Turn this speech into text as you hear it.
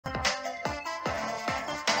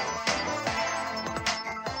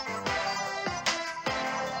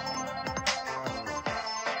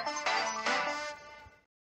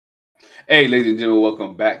Hey, ladies and gentlemen,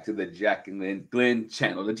 welcome back to the Jack and Glenn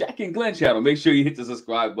channel. The Jack and Glenn channel. Make sure you hit the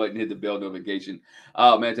subscribe button, hit the bell notification.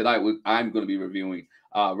 Man, tonight I'm going to be reviewing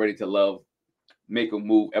Ready to Love, Make a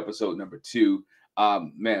Move, episode number 2.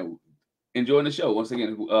 Man, enjoying the show. Once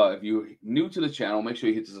again, if you're new to the channel, make sure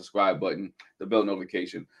you hit the subscribe button, the bell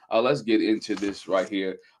notification. Let's get into this right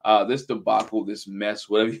here. This debacle, this mess,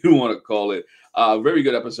 whatever you want to call it. Very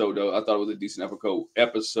good episode, though. I thought it was a decent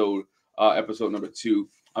episode number 2.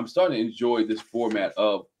 I'm starting to enjoy this format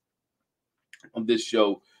of this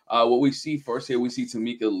show. What we see first here, we see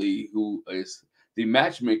Tamika Lee, who is the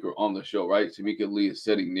matchmaker on the show, right? Tamika Lee is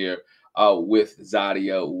sitting there with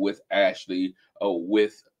Zadia, with Ashley,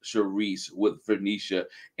 with Sharice, with Vernisha,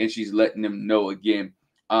 and she's letting them know again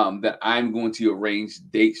that I'm going to arrange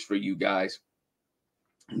dates for you guys.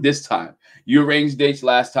 This time, you arranged dates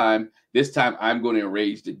last time. This time, I'm going to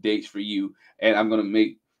arrange the dates for you, and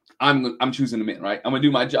I'm choosing the men, right? I'm gonna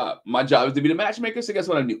do my job. My job is to be the matchmaker. So guess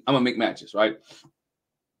what I do? I'm gonna make matches, right?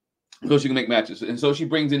 So she can make matches, and so she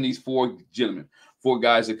brings in these 4 gentlemen, 4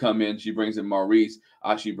 guys that come in. She brings in Maurice,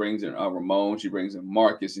 she brings in Ramon, she brings in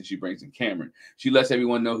Marcus, and she brings in Cameron. She lets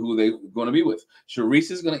everyone know who they're going to be with.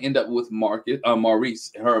 Sharice is going to end up with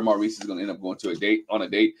Maurice. Her and Maurice is going to end up going to a date.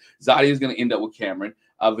 Zadia is going to end up with Cameron.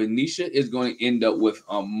 Venetia is going to end up with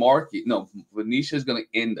Marcus. No, Venetia is going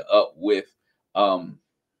to end up with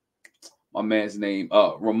my man's name,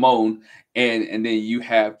 Ramon, and then you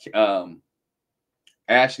have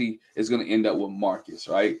Ashley is going to end up with Marcus,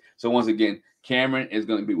 right? So once again, Cameron is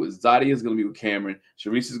going to be with Zadia, is going to be with Cameron.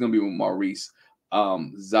 Sharice is going to be with Maurice.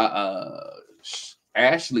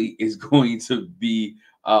 Ashley is going to be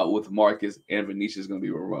with Marcus, and Venetia is going to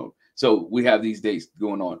be with Ramon. So we have these dates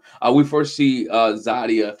going on. We first see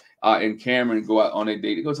Zadia and Cameron go out on a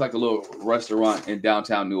date. It goes like a little restaurant in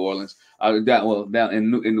downtown New Orleans, down in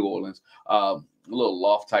New Orleans, a little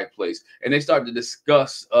loft type place, and they start to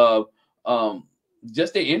discuss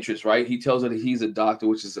just their interest. Right? He tells her that he's a doctor,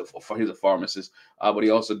 which is he's a pharmacist, but he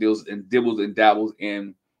also deals and dabbles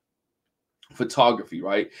in photography,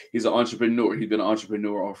 right? He's an entrepreneur. He's been an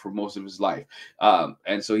entrepreneur for most of his life,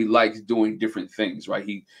 and so he likes doing different things, right?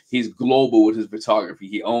 He's global with his photography.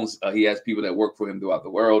 He has people that work for him throughout the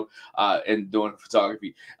world and doing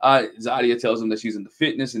photography. Zadia tells him that she's into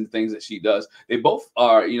fitness and things that she does. They both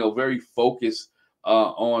are, very focused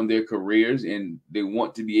on their careers, and they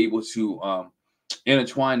want to be able to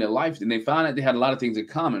intertwine their lives, and they found that they had a lot of things in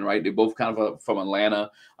common, right? They both kind of from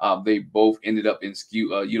Atlanta. They both ended up in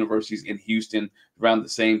universities in Houston around the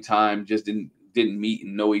same time. Just didn't meet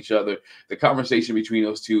and know each other. The conversation between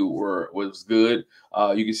those two was good.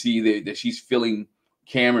 You can see that she's feeling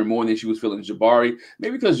Cameron more than she was feeling Jabari.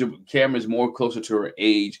 Maybe because Cameron's more closer to her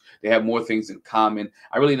age. They have more things in common.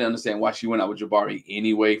 I really didn't understand why she went out with Jabari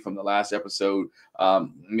anyway from the last episode.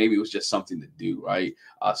 Maybe it was just something to do, right?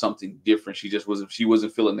 Something different. She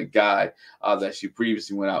wasn't feeling the guy that she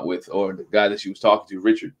previously went out with, or the guy that she was talking to,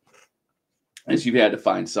 Richard. And she had to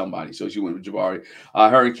find somebody. So she went with Jabari.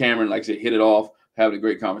 Her and Cameron, like I said, hit it off, having a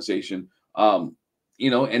great conversation.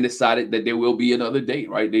 And decided that there will be another date,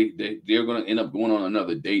 right? They're going to end up going on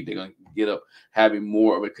another date. They're going to get up having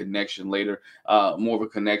more of a connection later, more of a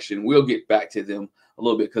connection. We'll get back to them a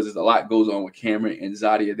little bit because there's a lot goes on with Cameron and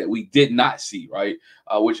Zadia that we did not see, right?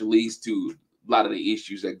 Which leads to a lot of the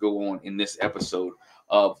issues that go on in this episode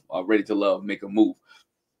of Ready to Love, Make a Move.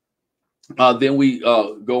 Then we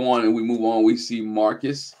go on and we move on. We see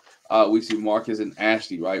Marcus. We see Marcus and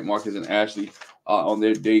Ashley, right? Marcus and Ashley on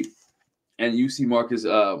their date. And you see Marcus,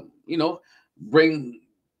 bring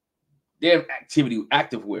their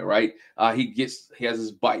active wear, right? He has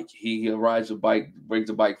his bike. He arrives a bike, brings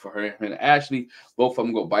a bike for her and Ashley. Both of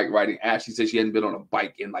them go bike riding. Ashley says she hadn't been on a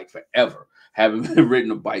bike in like forever. Haven't ridden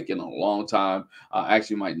a bike in a long time.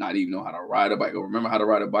 Actually might not even know how to ride a bike or remember how to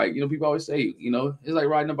ride a bike. People always say, it's like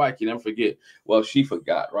riding a bike. You never forget. Well, she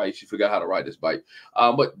forgot, right? She forgot how to ride this bike.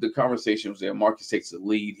 But the conversation was there. Marcus takes the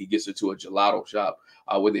lead. He gets her to a gelato shop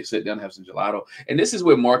where they sit down and have some gelato. And this is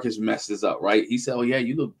where Marcus messes up, right? He said, oh, yeah,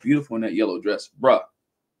 you look beautiful in that yellow dress. Bruh.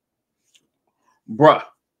 One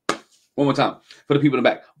more time for the people in the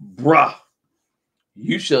back. Bruh.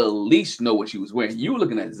 You should at least know what she was wearing. You were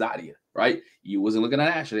looking at Zadia, right? You wasn't looking at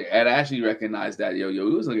Ashley. And Ashley recognized that. Yo, you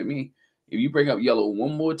was looking at me. If you bring up yellow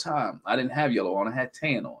one more time, I didn't have yellow on. I had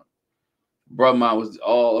tan on. Bruh, mine was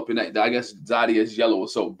all up in that. I guess Zadia's yellow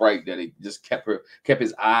was so bright that it just kept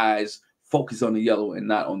his eyes focused on the yellow and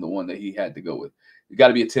not on the one that he had to go with. You got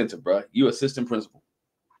to be attentive, bro. You assistant principal.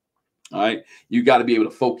 All right. You got to be able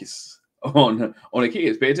to focus on the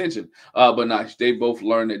kids. Pay attention. But nah, they both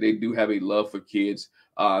learned that they do have a love for kids.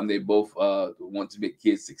 They both want to make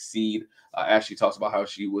kids succeed. Ashley talks about how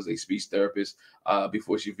she was a speech therapist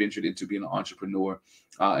before she ventured into being an entrepreneur,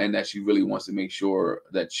 and that she really wants to make sure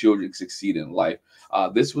that children succeed in life.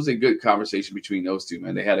 This was a good conversation between those two,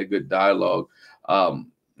 man. They had a good dialogue.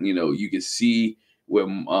 You could see where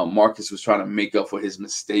Marcus was trying to make up for his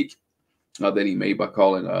mistake that he made by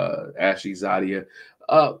calling Ashley Zadia.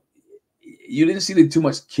 You didn't see too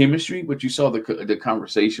much chemistry, but you saw the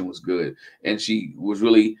conversation was good, and she was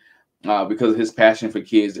really because of his passion for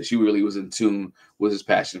kids, that she really was in tune with his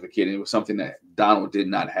passion for kids. And it was something that Donald did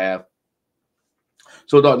not have.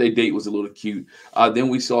 So I thought their date was a little cute. Then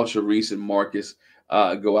we saw Sharice and Marcus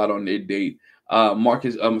go out on their date.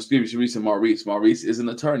 Sharice and Maurice. Maurice is an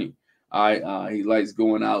attorney. He likes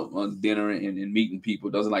going out on dinner and meeting people.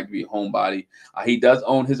 Doesn't like to be a homebody. He does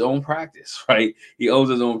own his own practice, right? He owns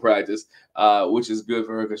his own practice, which is good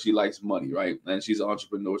for her because she likes money, right? And she's an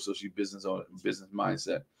entrepreneur, so she's business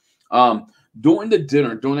mindset. During the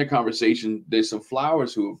dinner, during the conversation, there's some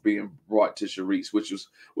flowers who are being brought to Sharice, which is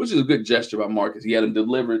a good gesture by Marcus. He had them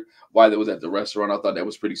delivered while they was at the restaurant. I thought that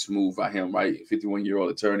was pretty smooth by him, right?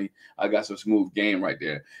 51-year-old attorney. I got some smooth game right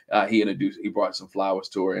there. He brought some flowers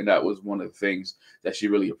to her, and that was one of the things that she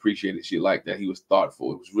really appreciated. She liked that he was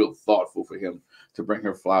thoughtful. It was real thoughtful for him to bring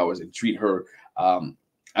her flowers and treat her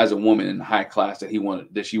as a woman in the high class that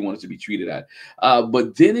she wanted to be treated at.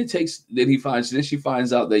 But then she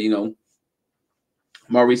finds out that,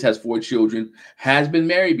 Maurice has 4 children, has been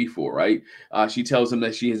married before, right? She tells him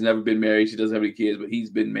that she has never been married. She doesn't have any kids, but he's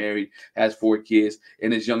been married, has 4 kids,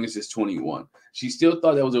 and his youngest is 21. She still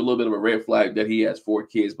thought that was a little bit of a red flag that he has 4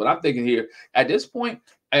 kids. But I'm thinking here, at this point,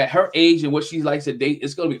 at her age and what she likes to date,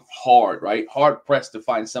 it's going to be hard, right? Hard pressed to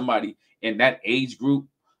find somebody in that age group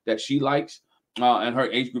that she likes and her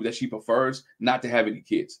age group that she prefers not to have any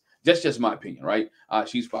kids. That's just my opinion, right?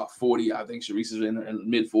 She's about 40. I think Sharice is in her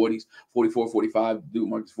mid-40s, 44, 45. Dude,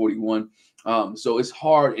 Mark is 41. So it's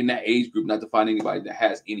hard in that age group not to find anybody that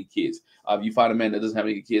has any kids. If you find a man that doesn't have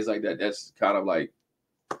any kids like that, that's kind of like,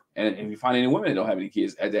 and if you find any women that don't have any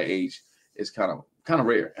kids at that age, it's kind of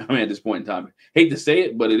rare. I mean, at this point in time, hate to say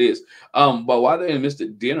it, but it is. But while they're in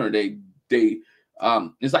Mr. Dinner,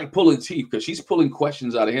 it's like pulling teeth because she's pulling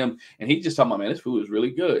questions out of him, and he's just talking about, man, this food is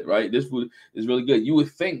really good, right? This food is really good. You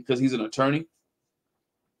would think, because he's an attorney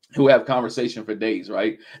who would have conversation for days,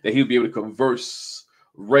 right, that he would be able to converse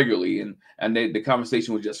regularly, and the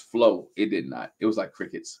conversation would just flow. It did not. It was like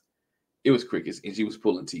crickets. It was crickets, and she was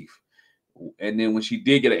pulling teeth. And then when she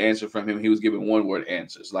did get an answer from him, he was giving one-word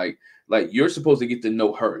answers. Like you're supposed to get to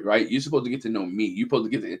know her, right? You're supposed to get to know me.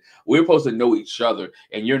 We're supposed to know each other,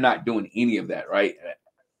 and you're not doing any of that, right?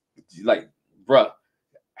 Like, bruh,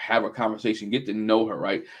 have a conversation, get to know her,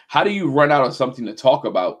 right? How do you run out of something to talk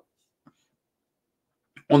about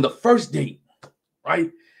on the first date, right?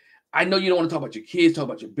 I know you don't want to talk about your kids, talk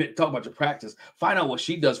about your practice, find out what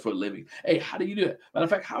she does for a living. Hey, how do you do it? Matter of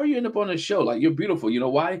fact, how are you end up on this show? Like, you're beautiful.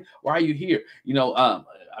 Why are you here? You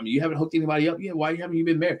haven't hooked anybody up yet. Why haven't you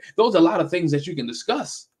been married? Those are a lot of things that you can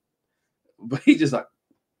discuss. But he's just like,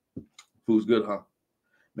 food's good, huh?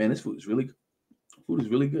 Man, this food is really good. Food is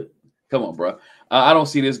really good. Come on, bro. I don't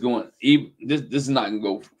see this going. This is not going to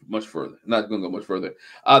go much further. Not going to go much further.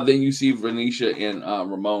 Then you see Venetia and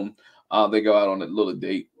Ramon. They go out on a little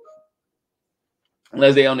date. And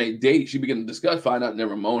as they on a date, she began to find out that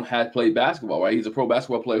Ramon had played basketball, right? He's a pro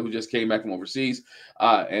basketball player who just came back from overseas.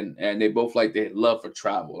 And they both they love for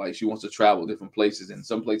travel. Like, she wants to travel different places. And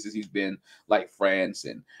some places he's been, like France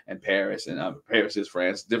and Paris, and Paris is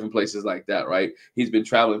France, different places like that, right? He's been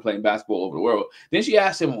traveling, playing basketball over the world. Then she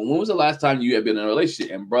asked him, when was the last time you had been in a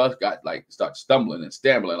relationship? And bruh start stumbling and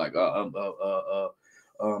stambling,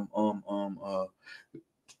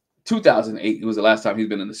 2008 was the last time he's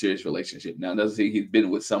been in a serious relationship. Now, it doesn't say he's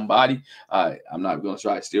been with somebody. I'm not going to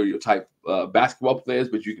try to stereotype basketball players,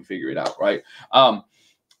 but you can figure it out, right?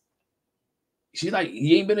 She's like,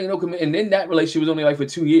 he ain't been in no commitment. And then that relationship was only like for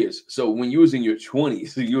 2 years. So when you was in your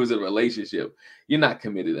 20s, you was in a relationship, you're not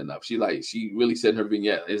committed enough. She really said in her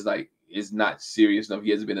vignette, it's not serious enough.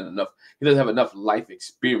 He doesn't have enough life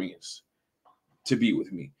experience to be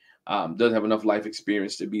with me. Doesn't have enough life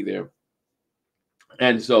experience to be there.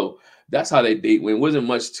 And so that's how they date. When it wasn't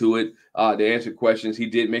much to it, they answered questions. He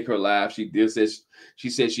did make her laugh. She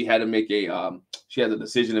said she had to make she has a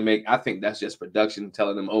decision to make. I think that's just production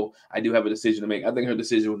telling them, oh, I do have a decision to make. I think her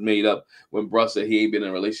decision was made up when Bruh said he ain't been in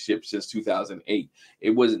a relationship since 2008.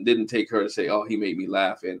 It didn't take her to say, oh, he made me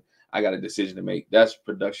laugh and I got a decision to make. That's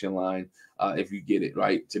production line, if you get it,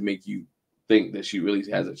 right, to make you think that she really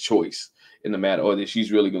has a choice in the matter, or that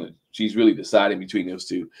she's really deciding between those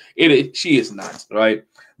two. She is not, right?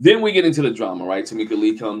 Then we get into the drama, right? Tamika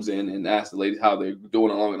Lee comes in and asks the ladies how they're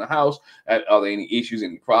doing along in the house. Are there any issues,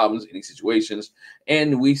 any problems, any situations?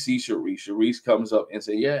 And we see Sharice. Sharice comes up and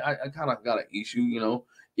say, yeah, I kind of got an issue.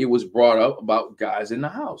 It was brought up about guys in the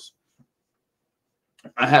house.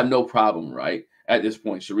 I have no problem, right? At this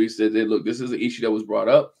point, Sharice said that, look, this is an issue that was brought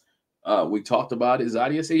up. We talked about it.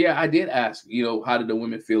 Zadia said, yeah, I did ask, how did the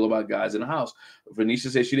women feel about guys in the house? Venetia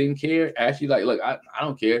said she didn't care. Ashley, like, look, I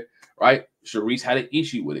don't care, right? Sharice had an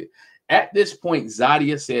issue with it. At this point,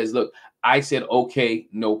 Zadia says, look, I said, okay,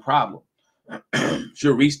 no problem.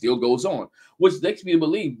 Sharice still goes on, which makes me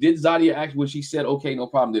believe, did Zadia actually, when she said, okay, no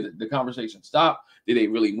problem, did the conversation stop? Did they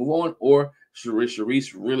really move on? Or Sharice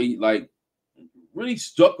really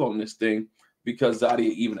stuck on this thing because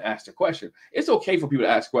Zadia even asked a question? It's okay for people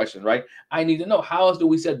to ask questions, right? I need to know, how else do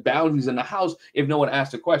we set boundaries in the house if no one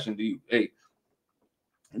asked a question? Do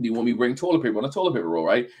you want me to bring toilet paper on a toilet paper roll,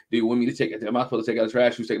 right? Do you want me to take it? Am I supposed to take out the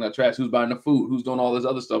trash? Who's taking out the trash? Who's buying the food? Who's doing all this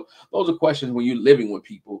other stuff? Those are questions when you're living with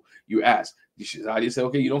people, you ask. Zadia said,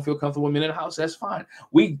 okay, you don't feel comfortable with men in the house, that's fine.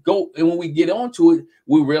 We go, and when we get onto it,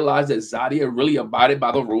 we realize that Zadia really abided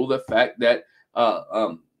by the rule, the fact that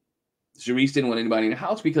Sharice didn't want anybody in the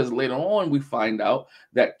house, because later on we find out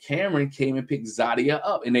that Cameron came and picked Zadia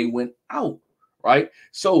up and they went out, right?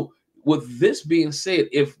 So with this being said,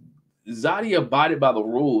 if Zadia abided by the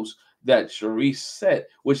rules that Sharice set,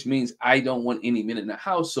 which means I don't want any men in the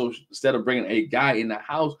house, so instead of bringing a guy in the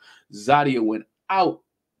house, Zadia went out,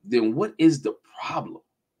 then what is the problem?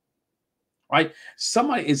 Right?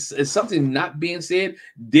 Somebody is something not being said.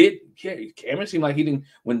 Did Cameron seem like he didn't,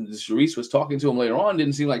 when Sharice was talking to him later on,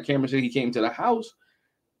 didn't seem like Cameron said he came to the house.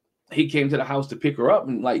 He came to the house to pick her up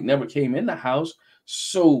and like never came in the house.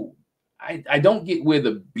 So I don't get where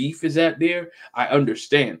the beef is at there. I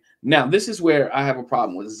understand. Now, this is where I have a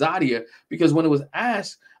problem with Zadia, because when it was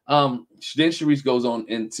asked, then Sharice goes on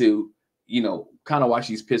into, kind of why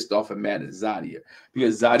she's pissed off and mad at Zadia,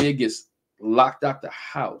 because Zadia gets locked out the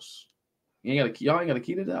house. Y'all ain't got a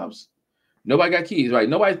key to the house. Nobody got keys, right?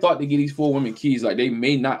 Nobody thought to get these 4 women keys. Like, they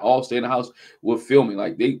may not all stay in the house with filming.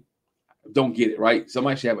 Like, they don't get it, right?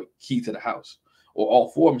 Somebody should have a key to the house, or all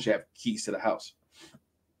 4 of them should have keys to the house.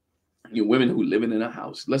 Women who living in a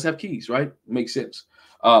house, let's have keys, right? Makes sense.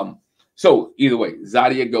 So either way,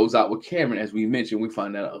 Zadia goes out with Cameron, as we mentioned. We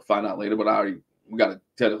find out later, but we got to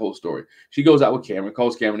tell the whole story. She goes out with Cameron,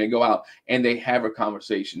 calls Cameron, they go out and they have a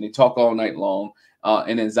conversation. They talk all night long.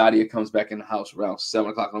 And then Zadia comes back in the house around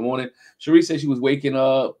 7 o'clock in the morning. Sharice said she was waking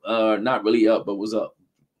up, not really up, but was up,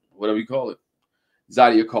 whatever you call it.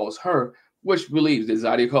 Zadia calls her, which believes that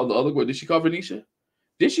Zadia called the other girl. Did she call Venetia?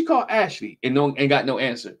 Did she call Ashley and got no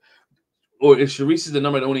answer? Or if Sharice is the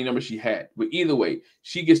only number she had. But either way,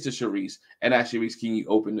 she gets to Sharice and asks Sharice, can you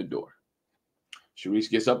open the door? Sharice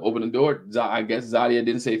gets up, open the door. I guess Zadia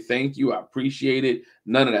didn't say thank you, I appreciate it,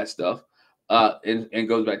 none of that stuff. And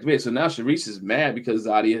goes back to bed. So now Sharice is mad because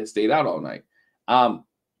Zadia has stayed out all night.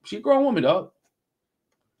 She a grown woman, dog.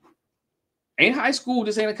 Ain't high school,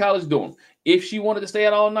 this ain't a college dorm. If she wanted to stay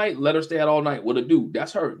out all night, let her stay out all night with a dude.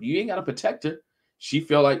 That's her. You ain't got to protect her. She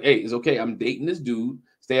felt like, hey, it's okay. I'm dating this dude.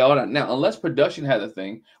 Stay all night. Now, unless production has a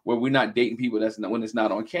thing where we're not dating people when it's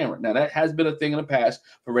not on camera. Now, that has been a thing in the past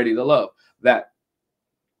for Ready to Love, that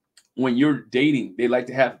when you're dating, they like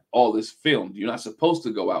to have all this filmed. You're not supposed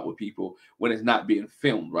to go out with people when it's not being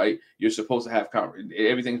filmed, right? You're supposed to have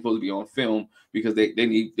everything's supposed to be on film because they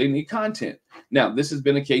need content. Now, this has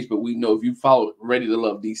been a case, but we know if you follow Ready to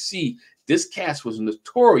Love DC, this cast was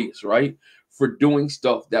notorious, right, for doing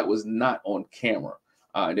stuff that was not on camera.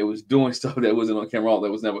 They was doing stuff that wasn't on camera,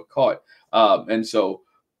 that was never caught. And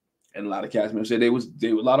a lot of cast members said there was a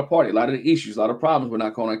lot of party, a lot of the issues, a lot of problems were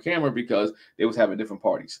not caught on camera because they was having different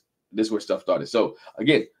parties. This is where stuff started. So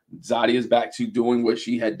again, Zadia is back to doing what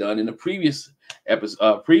she had done in the previous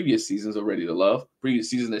previous seasons of Ready to Love, previous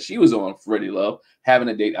season that she was on for Ready to Love, having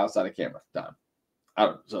a date outside of camera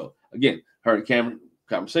time. So again, her and Cameron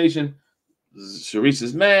conversation. Sharice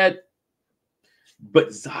is mad, but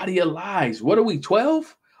Zadia lies. What are we,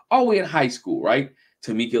 12? Are we in high school, right?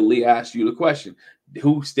 Tamika Lee asked you the question,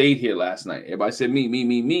 who stayed here last night? Everybody said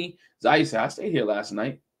me. Zadia said, I stayed here last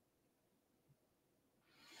night.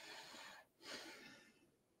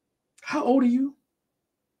 How old are you?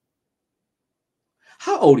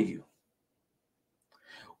 How old are you?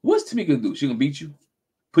 What's Tamika gonna do? She gonna beat you,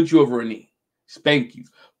 put you over a knee, spank you,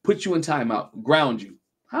 put you in timeout, ground you.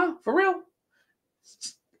 Huh? For real?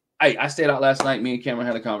 I stayed out last night. Me and Cameron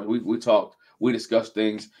had a conversation. We talked. We discussed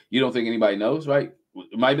things. You don't think anybody knows, right?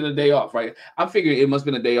 It might have been a day off, right? I'm figuring it must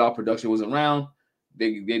have been a day off. Production wasn't around.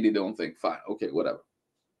 They did their own thing. Fine. Okay, whatever.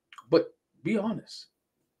 But be honest.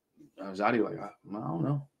 Zadi like, I don't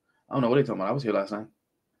know. I don't know what they talking about. I was here last night.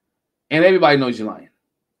 And everybody knows you're lying.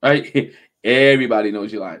 Right? Everybody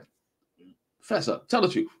knows you're lying. Fess up. Tell the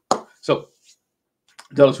truth. So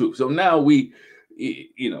tell the truth. So now we,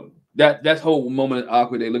 that whole moment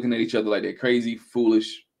awkward. They're looking at each other like they're crazy,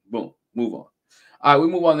 foolish. Boom. Move on. All right, we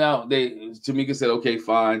move on now. Tamika said, okay,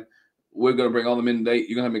 fine. We're going to bring all the men today.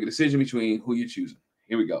 You're going to make a decision between who you're choosing.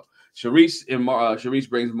 Here we go. Sharice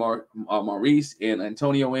brings Maurice and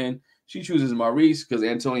Antonio in. She chooses Maurice because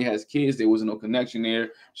Antonio has kids. There wasn't no connection there.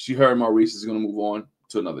 Her and Maurice is going to move on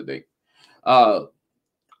to another date.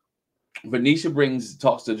 Venetia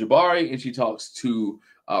talks to Jabari, and she talks to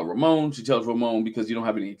Ramon. She tells Ramon, because you don't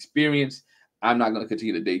have any experience, I'm not going to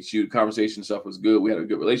continue to date you. The conversation stuff was good. We had a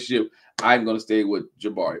good relationship. I'm going to stay with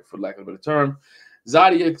Jabari, for lack of a better term.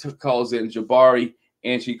 Zadia calls in Jabari,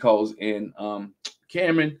 and she calls in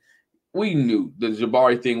Cameron. We knew the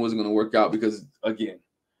Jabari thing wasn't going to work out because, again,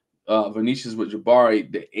 Venetia's with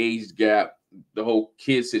Jabari, the age gap, the whole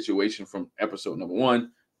kid situation from episode number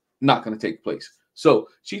 1, not going to take place. So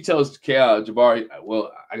she tells Jabari,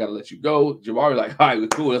 well, I got to let you go. Jabari like, all right, we're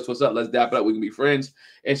cool. That's what's up. Let's dap it up. We can be friends.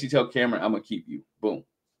 And she tells Cameron, I'm going to keep you. Boom.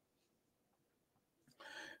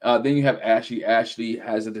 Then you have Ashley. Ashley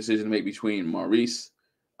has a decision to make between Marcus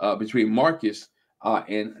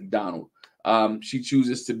and Donald. She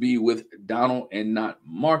chooses to be with Donald and not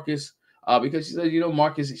Marcus. Because she said,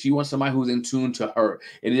 Marcus, she wants somebody who's in tune to her.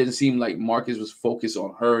 And it didn't seem like Marcus was focused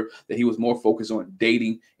on her, that he was more focused on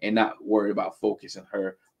dating and not worried about focusing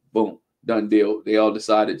her. Boom, done deal. They all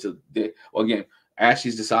decided again,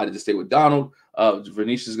 Ashley's decided to stay with Donald.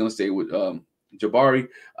 Venetia's going to stay with Jabari.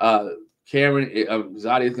 Cameron,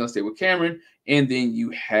 Zadia is going to stay with Cameron. And then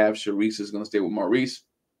you have Sharice is going to stay with Maurice.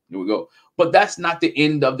 Here we go. But that's not the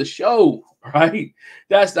end of the show, right?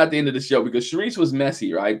 That's not the end of the show, because Sharice was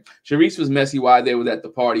messy, right? Sharice was messy while they were at the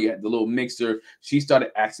party at the little mixer. She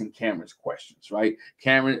started asking Cameron's questions, right?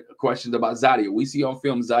 Cameron questions about Zadia. We see on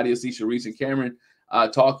film Zadia see Sharice and Cameron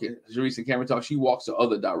talking. Sharice and Cameron talk. She walks the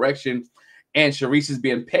other direction. And Sharice is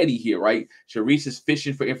being petty here, right? Sharice is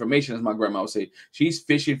fishing for information, as my grandma would say. She's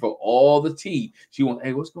fishing for all the tea. She wants,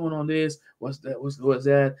 hey, what's going on this? What's that? What's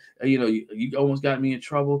that? You almost got me in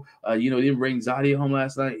trouble. Didn't bring Zadia home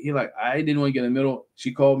last night. You're like, I didn't want to get in the middle.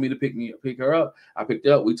 She called me to pick her up. I picked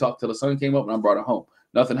her up. We talked till the sun came up, and I brought her home.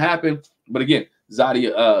 Nothing happened. But again,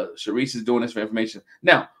 Sharice is doing this for information.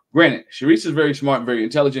 Now, granted, Sharice is very smart and very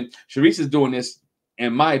intelligent. Sharice is doing this,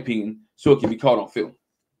 in my opinion, so it can be caught on film.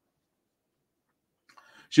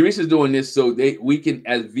 Sharice is doing this so we can,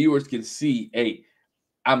 as viewers, can see, hey,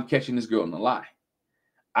 I'm catching this girl in a lie.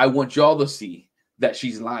 I want y'all to see that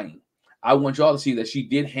she's lying. I want y'all to see that she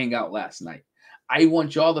did hang out last night. I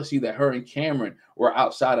want y'all to see that her and Cameron were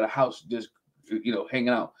outside of the house just, hanging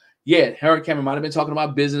out. Yeah, her and Cameron might have been talking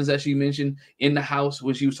about business, as she mentioned, in the house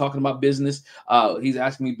when she was talking about business. He's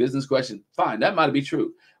asking me business questions. Fine, that might be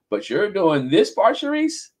true. But you're doing this part,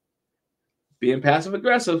 Sharice, being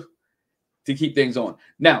passive-aggressive, to keep things on.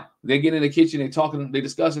 Now, they get in the kitchen, they're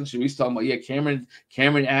discussing. Sharice talking about, yeah,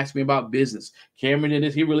 Cameron asked me about business. Cameron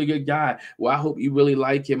is he really good guy. Well, I hope you really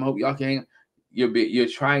like him. I hope y'all can hang. You're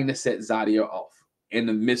trying to set Zadia off in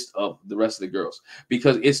the midst of the rest of the girls.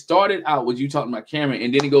 Because it started out with you talking about Cameron,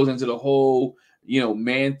 and then it goes into the whole,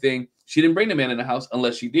 man thing. She didn't bring the man in the house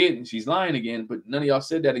unless she did, and she's lying again, but none of y'all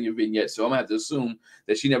said that in your vignette. So I'm going to have to assume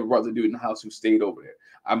that she never brought the dude in the house who stayed over there.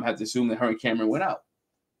 I'm going to have to assume that her and Cameron went out.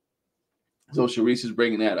 So Sharice is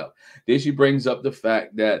bringing that up. Then she brings up the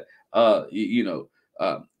fact that, you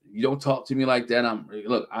don't talk to me like that.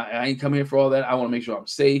 I ain't come here for all that. I want to make sure I'm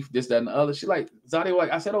safe, this, that, and the other. She like,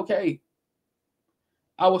 Zadia, I said, okay.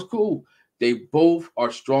 I was cool. They both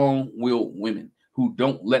are strong-willed women who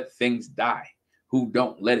don't let things die, who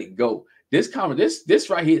don't let it go. This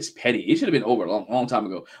right here is petty. It should have been over a long time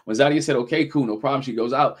ago. When Zadia said, okay, cool, no problem, she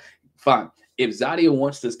goes out, fine. If Zadia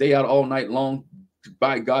wants to stay out all night long,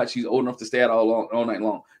 by God, she's old enough to stay out all night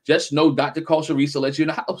long. Just know not to call Sharice to let you in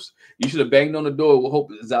the house. You should have banged on the door. We'll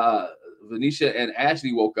hope Venetia and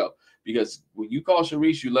Ashley woke up, because when you call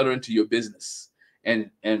Sharice, you let her into your business.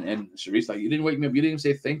 And Sharice like, you didn't wake me up. You didn't even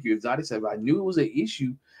say thank you. If Zadia said, if I knew it was an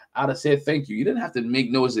issue, I'd have said thank you. You didn't have to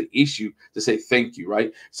know it's an issue to say thank you,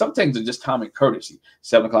 right? Some things are just common courtesy.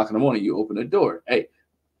 7 o'clock in the morning, you open the door. Hey,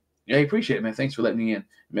 I appreciate it, man. Thanks for letting me in.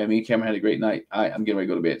 Man, me and Cameron had a great night. I'm getting ready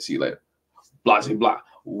to go to bed. See you later. Blah, blah, blah.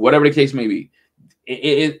 Whatever the case may be.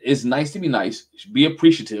 It's nice to be nice, be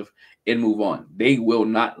appreciative, and move on. They will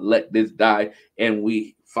not let this die. And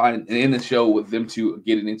we find in the show with them two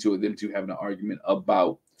getting into it, them two having an argument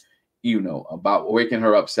about, about waking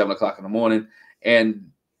her up 7 o'clock in the morning. And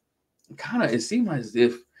kind of, it seemed as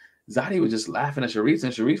if Zadi was just laughing at Sharice,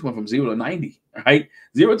 and Sharice went from 0 to 90, right?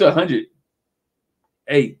 0 to 100.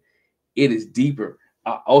 Hey, it is deeper.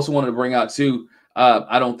 I also wanted to bring out too,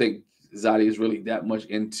 I don't think Zadi is really that much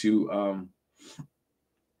into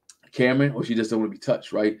Cameron, or she just don't want to be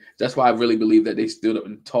touched, right? That's why I really believe that they stood up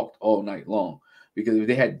and talked all night long. Because if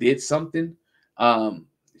they had did something,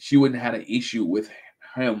 she wouldn't have had an issue with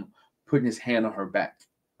him putting his hand on her back,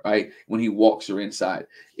 right? When he walks her inside.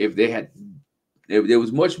 If there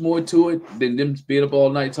was much more to it than them being up all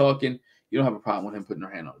night talking, you don't have a problem with him putting her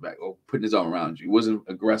hand on the back or putting his arm around you. It wasn't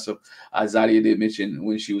aggressive. Zadia did mention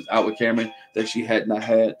when she was out with Cameron that they had not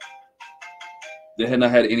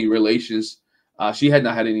had any relations. She had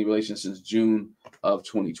not had any relations since June of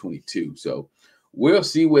 2022. So we'll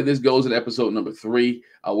see where this goes in episode number 3.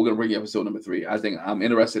 We're going to bring you episode number 3. I think I'm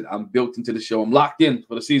interested. I'm built into the show. I'm locked in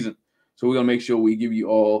for the season. So we're going to make sure we give you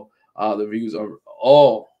all the views of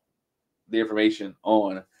all the information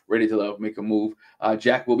on Ready to Love, Make a Move.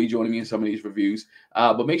 Jack will be joining me in some of these reviews.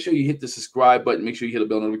 But make sure you hit the subscribe button. Make sure you hit the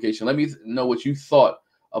bell notification. Let me know what you thought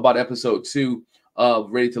about episode 2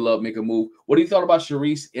 of Ready to Love, Make a Move. What do you thought about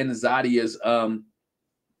Sharice and Zadia's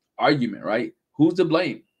argument, right? Who's to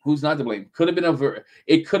blame? Who's not to blame? It could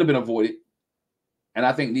have been avoided. And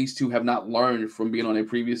I think these two have not learned from being on their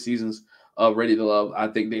previous seasons of Ready to Love. I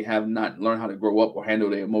think they have not learned how to grow up or handle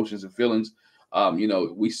their emotions and feelings.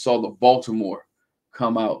 We saw the Baltimore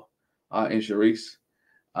come out in Sharice.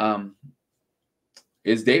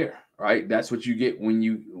 It's there, right? That's what you get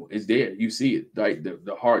when it's there. You see it, right?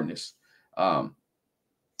 The hardness.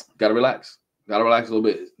 Gotta relax. Gotta relax a little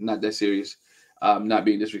bit. Not that serious. Not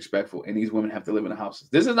being disrespectful. And these women have to live in the houses.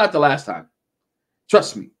 This is not the last time.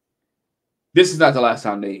 Trust me. This is not the last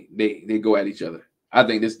time they go at each other. I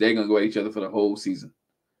think they're gonna go at each other for the whole season.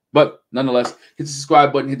 But nonetheless, hit the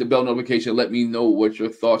subscribe button, hit the bell notification. Let me know what your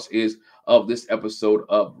thoughts is of this episode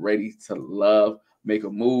of Ready to Love, Make a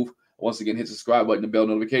Move. Once again, hit the subscribe button, the bell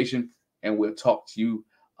notification, and we'll talk to you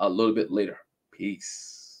a little bit later.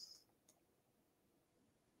 Peace.